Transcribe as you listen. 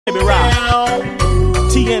Baby Rock,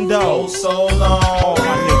 T&O, so long. all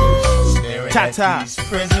my niggas, Tata,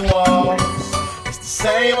 prison walls. It's the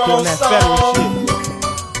same old that song. Federal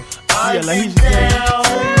shit. I've Yeah, been down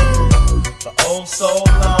for oh so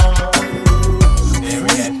long,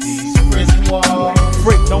 staring at these prison walls.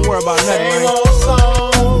 Freak, don't worry about nothing, Same man. old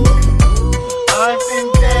song. I've been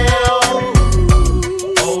down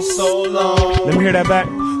for oh so long. Let me hear that back.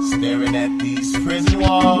 Staring at these prison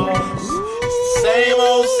walls. It's the same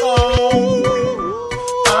old song.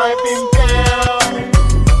 I've been down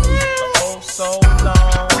for oh so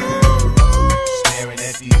long. Staring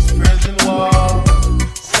at these prison walls.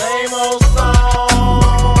 Same old song.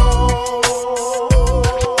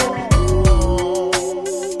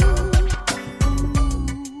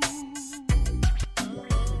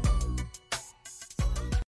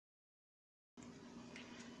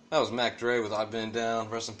 That was Mac Dre with I've Been Down.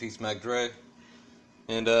 Rest in peace, Mac Dre.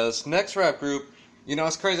 And this next rap group, you know,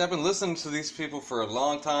 it's crazy. I've been listening to these people for a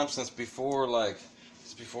long time, since before I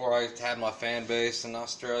had my fan base in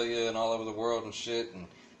Australia and all over the world and shit, and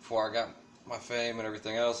before I got my fame and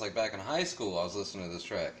everything else. Like back in high school, I was listening to this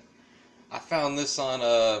track. I found this on,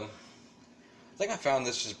 I think I found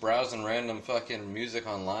this just browsing random fucking music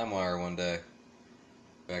on LimeWire one day.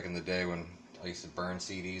 Back in the day when I used to burn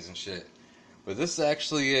CDs and shit. But this is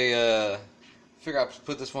actually I figure I'll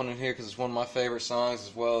put this one in here because it's one of my favorite songs,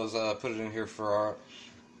 as well as put it in here for our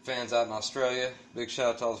fans out in Australia. Big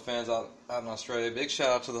shout out to all the fans out in Australia. Big shout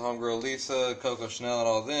out to the homegirl Lisa, Coco Chanel, and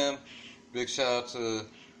all of them. Big shout out to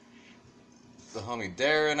the homie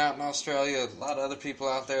Darren out in Australia. A lot of other people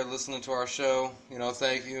out there listening to our show. You know,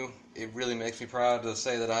 thank you. It really makes me proud to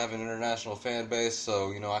say that I have an international fan base.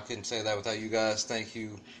 So, you know, I couldn't say that without you guys. Thank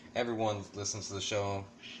you. Everyone listens to the show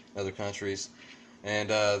in other countries. And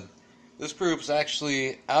this group's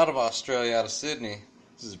actually out of Australia, out of Sydney.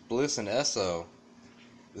 This is Bliss and Esso.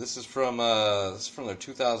 This is from their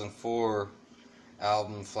 2004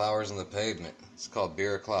 album Flowers on the Pavement. It's called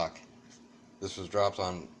Beer O'Clock. This was dropped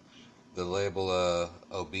on the label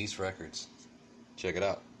Obese Records. Check it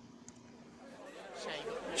out.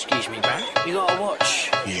 Excuse me, bro. You got a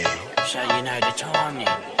watch? Yeah. So you know the time then?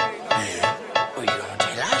 Yeah. What you gonna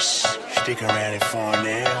tell us? Stick around it for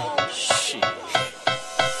now. Shit.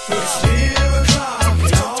 It's 0 o'clock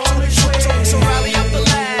and all is well. So rally up the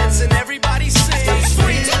lads and everybody sing.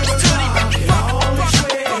 Free to the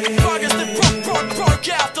buggers that broke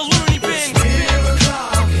out the loony bin. 0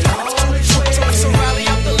 o'clock and all is well. So rally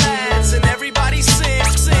up the lads and everybody sing. I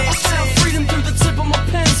found freedom through the tip of my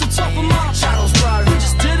pen, so top of my shadows, bro. We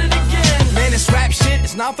just did it again. Man, this rap shit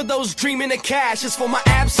is not for those dreaming of cash. It's for my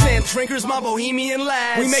absinthe drinkers, my bohemian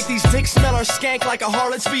lads. We make these dicks smell our skank like a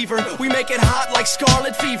harlot's fever. We make it hot like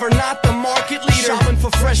scarlet fever, not the market leader. Shopping for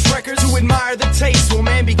fresh records to admire the taste. Well,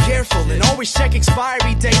 man, be careful and always check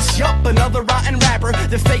expiry dates. Yup, another rotten rapper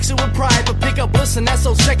that fakes it with pride, but pick up, listen, that's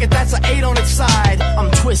so second, that's an 8 on its side. I'm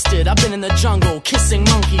twisted, I've been in the jungle kissing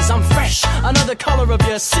monkeys. I'm fresh, another color of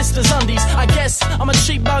your sister's undies. I guess I'm a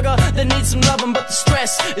cheap bugger that needs some loving, but the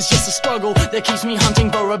stress is just a struggle that keeps me hunting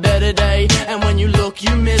for a better day. And when you look,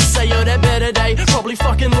 you miss, say you're that better day. Probably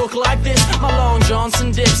fucking look like this. My Long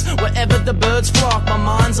Johnson dips wherever the birds flock. My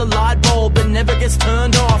mind's a light bulb that never gets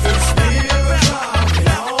turned off. It's 0 o'clock and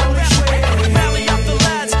all is well. Rally up the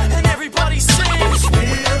lads and everybody sings. 0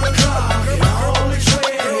 o'clock and all is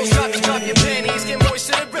well. Girls, drop your panties, get moist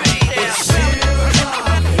in the rain. It's 0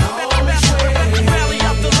 o'clock and all is well. Rally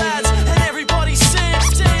up the lads and everybody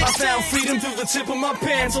sings. I found freedom through the tip of my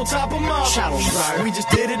pants, on top of my shadows, bro. We just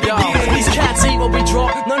did it again. These cats eat what we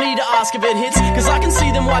drop, no need to ask if it hits, cause I can see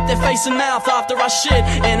them wipe their face and mouth after I shit.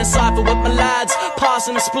 In a cypher with my lads,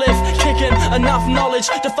 passing a spliff, kicking enough knowledge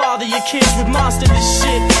to father your kids. We've mastered this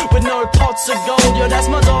shit with no pots of gold. Yo, that's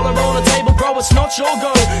my dollar on the table, bro, it's not your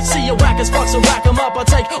goal. See your whackers fucks and rack 'em up, I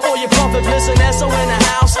take all your profit. Listen, SO in the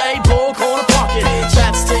house, 8 ball, corner pocket.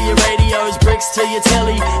 Bats to your radios, bricks to your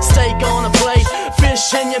telly, steak on a plate,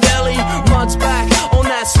 fish in your belly. Mud's back on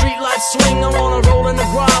that streetlight swing. I wanna roll in the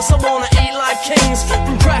grass, I wanna eat like kings.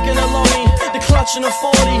 From cracking a longy, the clutching a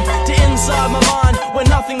 40, to inside my mind where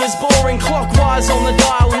nothing is boring. Clockwise on the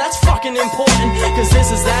dial, and that's fucking important, cause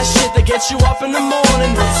this is that shit that gets you up in the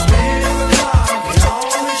morning. 0 o'clock and all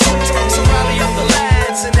is well. So rally up the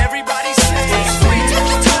lads and everybody sings. Free to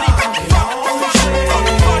the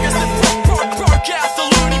buggers that broke out the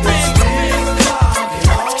loony bin. 0 o'clock and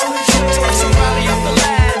all is well. So rally up the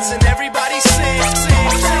lads and everybody sings.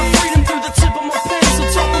 I found freedom through the tip of my pen, so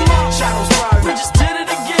top of my shadows, bro. We just did it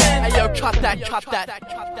again. Hey yo, cut that.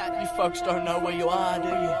 You folks don't know where you are, do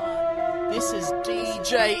you? This is DJ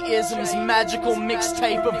DJ Ism's magical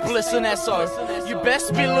mixtape of Bliss and Esso. You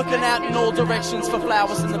best be looking out in all directions for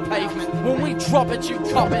flowers in the pavement. When we drop it, you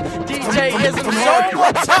cop it. DJ Ism, show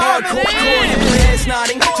what time it is. Heads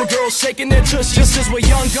nodding to girls shaking their tush just as we're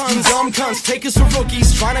young guns. Dumb cunts take us for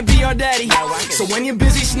rookies, trying to be our daddy. So when you're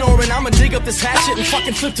busy snoring, I'ma dig up this hatchet and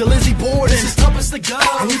fucking flip to Lizzie Borden. This is tough as the go,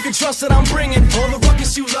 and you can trust that I'm bringing all the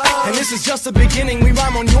ruckus you love. And this is just the beginning. We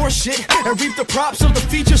rhyme on your shit and reap the props of the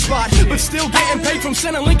feature spot, but still getting paid from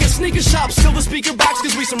Center Lincoln sneaker shops. Still the speaker box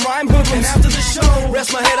cause we some rhyme hoodlums. And after the show,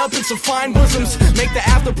 rest my head up in some fine bosoms. Make the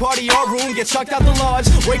after party our room, get chucked out the lodge.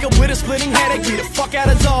 Wake up with a splitting headache, be the fuck out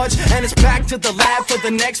of Dodge. And it's back to the lab for the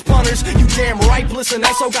next punters. You damn right, Bliss and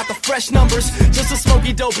Esso got the fresh numbers. Just a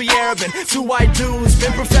smoky dopey Arab and two white dudes.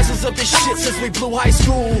 Been professors of this shit since we blew high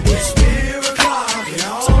school. It's beer o'clock,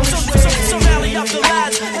 So rally up the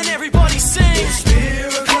lads and everybody sing. it's beer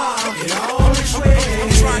o'clock, it always I'm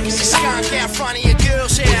trying to get the skunk out front of your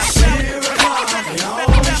girls, yeah.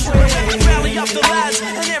 Rally up the lads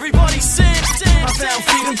and everybody sing. I found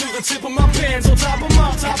freedom through the tip of my pants. On top of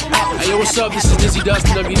my, top of my. Hey, yo, what's up? This is Dizzy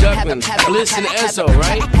Dustin, W. Duckman. Bliss and Esso,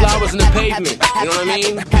 right? Flowers in the pavement. You know what I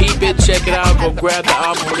mean? Peep it, check it out, go grab the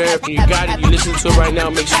album, whatever. If you got it, you listen to it right now,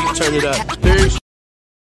 make sure you turn it up. Peace.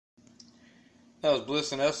 That was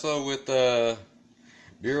Bliss and Esso with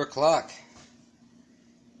Beer O'Clock.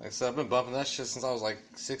 Like I said, I've been bumping that shit since I was like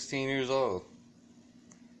 16 years old.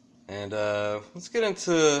 And let's get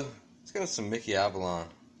into some Mickey Avalon.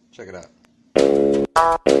 Check it out.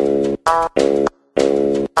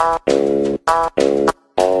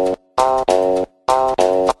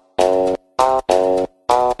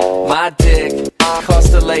 My dick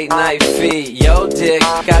cost a late night fee. Yo dick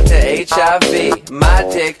got the HIV. My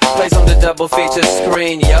dick plays on the double feature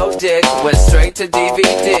screen. Yo dick went straight to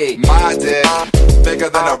DVD. My dick, bigger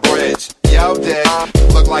than a bridge. Yo dick,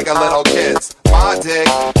 look like a little kid's. My dick,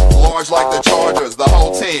 large like the Chargers, the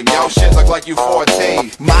whole team. Yo shit look like you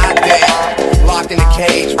 14. My dick, locked in a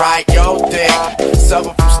cage, right? Yo dick,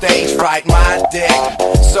 suffer from stage fright. My dick,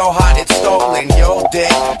 so hot it's stolen. Yo dick,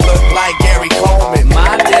 look like Gary Coleman.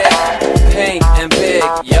 My dick, pink and big.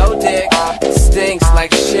 Yo dick, stinks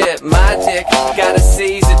like shit. My dick, got a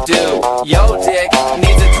Caesar do. Yo dick,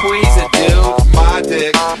 needs a tweezer dude. My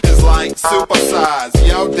dick is like supersized.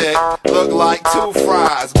 Yo dick, look like two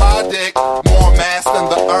fries. My dick, more mass than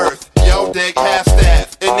the earth. Yo dick, half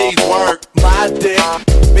staff, it needs work. My dick,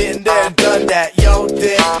 been there, done that. Yo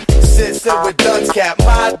dick, sits there with Duns cap.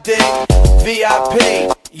 My dick,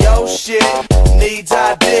 VIP. Yo shit, needs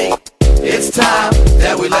ID. It's time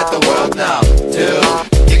that we let the world know.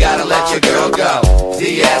 Dude, you gotta let your girl go.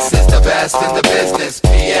 DS is the best in the business.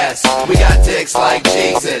 PS, we got dicks like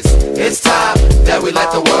Jesus. It's time that we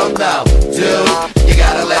let the world know. Dude, you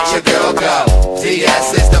gotta let your girl go.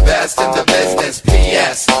 DS is the best in the business.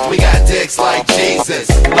 PS, we got dicks like Jesus.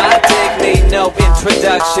 My dick need no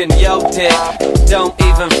introduction. Yo dick, don't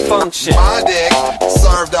even function. My dick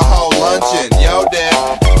served a whole luncheon. Yo dick,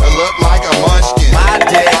 it look like a munchkin. My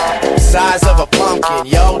dick, size of a pumpkin.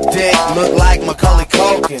 Yo dick, look like Macaulay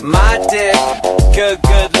Culkin. My dick,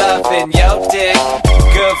 good loving. Yo dick,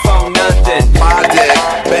 good for nothing. My dick,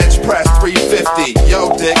 bench press 350. Yo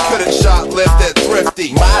dick, couldn't shoplift at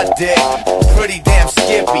Thrifty. My dick, pretty damn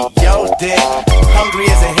skippy. Yo dick, hungry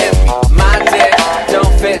as a hippie. My dick,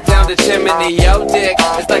 don't fit down the chimney. Yo dick,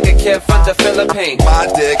 it's like a kid from the Philippines. My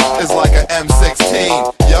dick is like a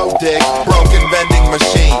M16. Yo dick, broken vending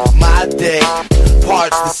machine. My dick,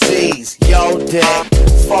 parts the seas. Yo dick,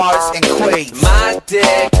 farts and quakes. My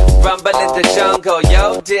dick, rumble in the jungle.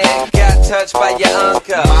 Yo dick, got touched by your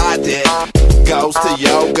uncle. My dick goes to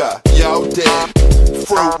yoga. Yo dick,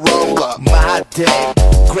 fruit roller. My dick,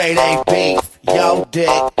 grade A beef. Yo dick,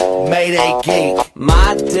 Mayday geek.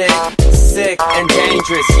 My dick, sick and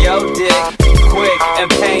dangerous. Yo dick, quick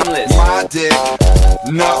and painless. My dick,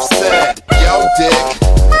 enough said. Yo dick,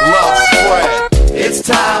 love spread. It's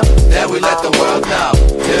time that we let the world know.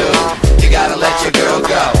 Dude, you gotta let your girl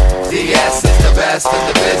go. DS is the best in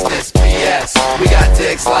the business. PS, we got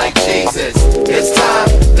dicks like Jesus. It's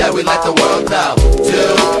time that we let the world know.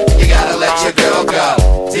 Dude, you gotta let your girl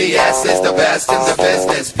go. DS is the best in the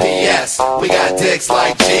business. PS, we got dicks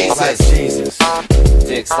like Jesus.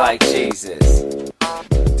 Dicks like Jesus.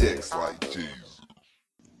 Dicks like Jesus.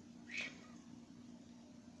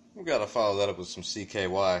 We gotta follow that up with some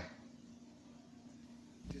CKY.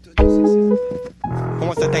 Who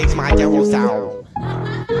wants to taste my Euro sound?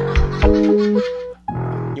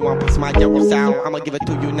 You want to piece my Euro sound? I'ma give it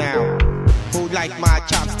to you now. Who like my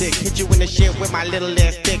chopstick? Hit you in the shit with my little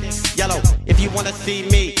ass stick. Yellow, if you wanna see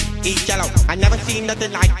me, eat yellow. I never seen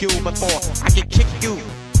nothing like you before. I can kick you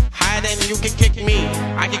higher and then you can kick me.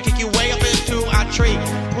 I can kick you way up into a tree.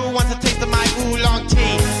 Who wants a taste of my oolong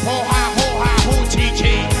tea? Ho-ha,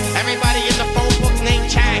 hoo-chee-chee. Everybody in the phone book named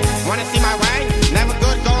Chang. Wanna see my wang? Never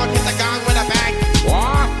good, gone, hit the gong with a bang.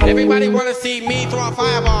 What? Everybody wanna see me throw a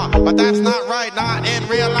fireball, but that's not right, not in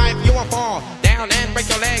real life. You will fall down and break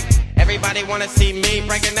your leg. Everybody wanna see me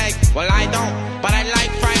break an egg. Well, I don't, but I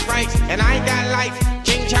like fried rice, and I ain't got lights.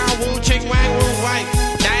 Ching chow woo, ching wang woo, right?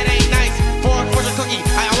 That ain't nice. For the cookie,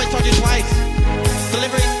 I always told you twice.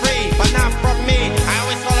 Delivery's free, but not from me. I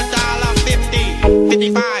always call $1.50,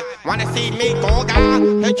 55. Wanna see me go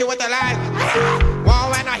down? Hit you with the line.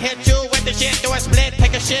 Whoa, and I hit you with the shit. Do a split,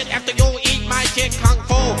 take a shit after you eat my shit. Kung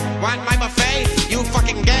fu, want my buffet? You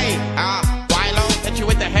fucking gay. Wilo, hit you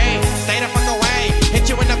with the hay. Stay the fuck away. Hit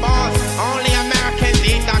you in the balls. Only Americans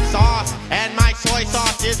eat duck sauce, and my soy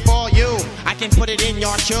sauce is for you. I can put it in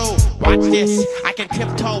your shoe. Watch this. I can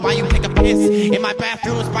tiptoe while you take a piss in my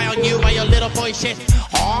bathroom. Spy on you while your little boy shit.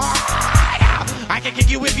 I can kick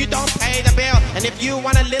you if you don't pay the bill, and if you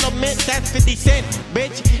want a little mint, that's 50 cents,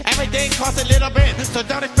 bitch. Everything costs a little bit, so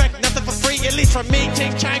don't expect nothing for free, at least from me.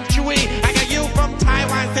 Ching Chang Chui. I got you from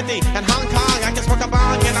Taiwan City and Hong Kong. I can smoke a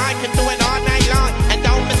bong and I can do it all night long. And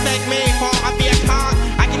don't mistake me for a Viet Cong.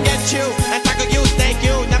 I can get you and tackle you, snake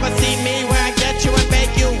you. Never see me where I get you and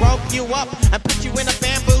bake you, rope you up and put you in a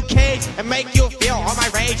bamboo cage and make you feel all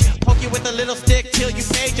my rage. Poke you with a little stick till you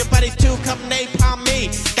page your buddies to come napalm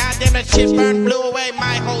me. Goddamn, that shit burned, blew away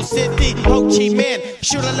my whole city. Ho Chi Minh,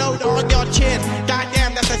 shoot a load on your chin.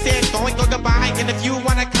 Goddamn, that's a sin. Going go goodbye. And if you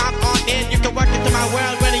wanna come on in, you can work into my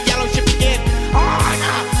world where the yellow shit begin.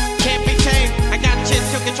 Can't be tamed. I got shit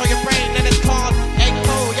to control your brain, and it's called egg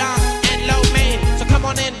cool, young and low main. So come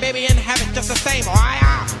on in, baby, and have it just the same.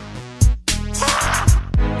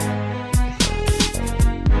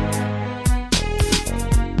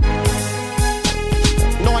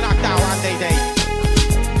 No knockdown one day.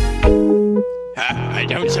 I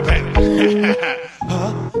don't suppose.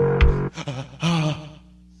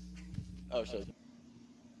 Oh, shit.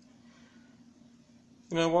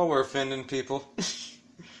 You know, while we're offending people,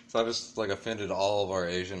 so I just offended all of our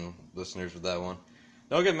Asian listeners with that one.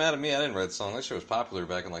 Don't get mad at me. I didn't write the song. That shit was popular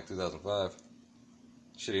back in 2005.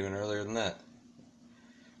 Shit, even earlier than that.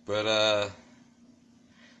 But let's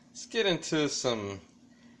get into some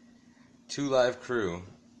Two Live Crew.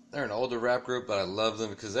 They're an older rap group, but I love them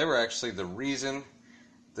because they were actually the reason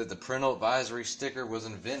that the parental advisory sticker was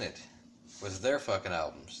invented. Was their fucking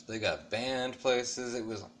albums. They got banned places.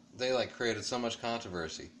 They created so much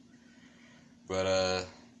controversy. But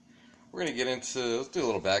we're gonna get into, let's do a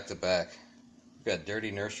little back to back. We got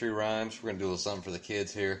Dirty Nursery Rhymes. We're gonna do a little something for the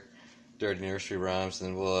kids here. Dirty Nursery Rhymes, and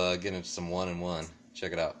then we'll get into some 1 and 1.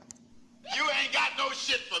 Check it out. You ain't got no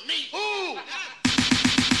shit for me. Ooh.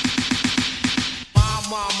 My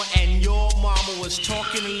mama and your mama was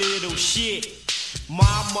talking a little shit.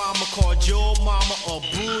 My mama called your mama a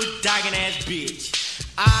bull-dogging ass bitch.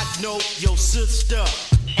 I know your sister,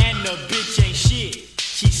 and the bitch ain't shit.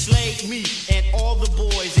 She slayed me and all the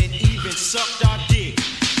boys and even sucked our dick.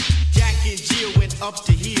 Jack and Jill went up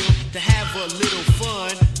the hill to have a little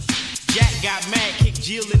fun. Jack got mad, kicked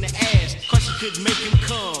Jill in the ass, cause she couldn't make him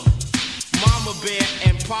come. Mama Bear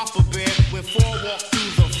and Papa Bear went for a walk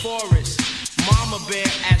through the forest. Mama Bear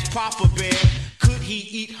asked Papa Bear, could he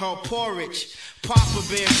eat her porridge? Papa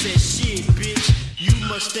Bear said, shit, bitch, you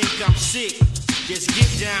must think I'm sick. Just get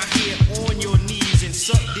down here on your knees and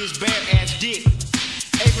suck this bare-ass dick.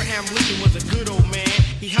 Abraham Lincoln was a good old man.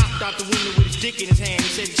 He hopped out the window with his dick in his hand. He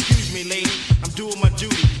said, excuse me, lady, I'm doing my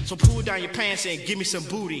duty. So pull down your pants and give me some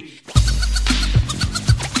booty.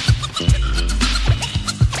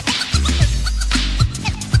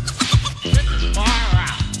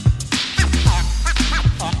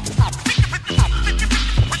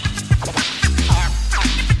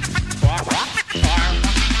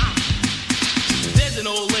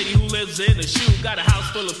 In a shoe, got a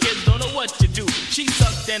house full of kids, don't know what to do. She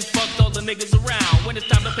sucked and fucked all the niggas around. When it's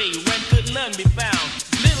time to pay rent, could none be found.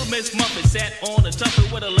 Little Miss Muffet sat on a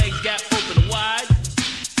tuffet with her legs gap open wide.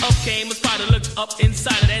 Up came a spider, looked up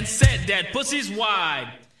inside it and said that pussy's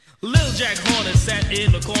wide. Little Jack Horner sat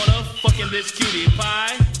in the corner, fucking this cutie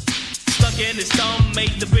pie. Stuck in his thumb,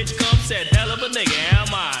 made the bitch come, said hell of a nigga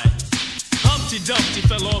am I. Humpty Dumpty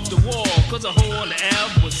fell off the wall, cause a hole in the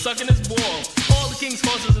Alp was sucking his ball. All the king's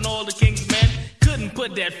horses and all the king's men couldn't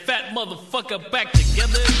put that fat motherfucker back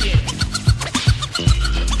together again.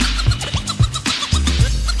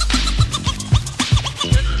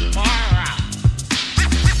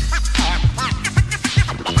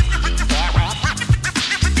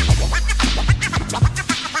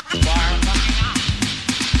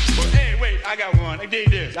 Hey, wait, I got one. I did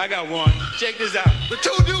this. this. I got one. Check this out. The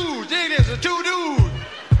two dudes, dig this, the two dudes.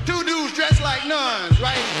 Two dudes dressed like nuns,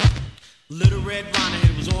 right? Little Red Riding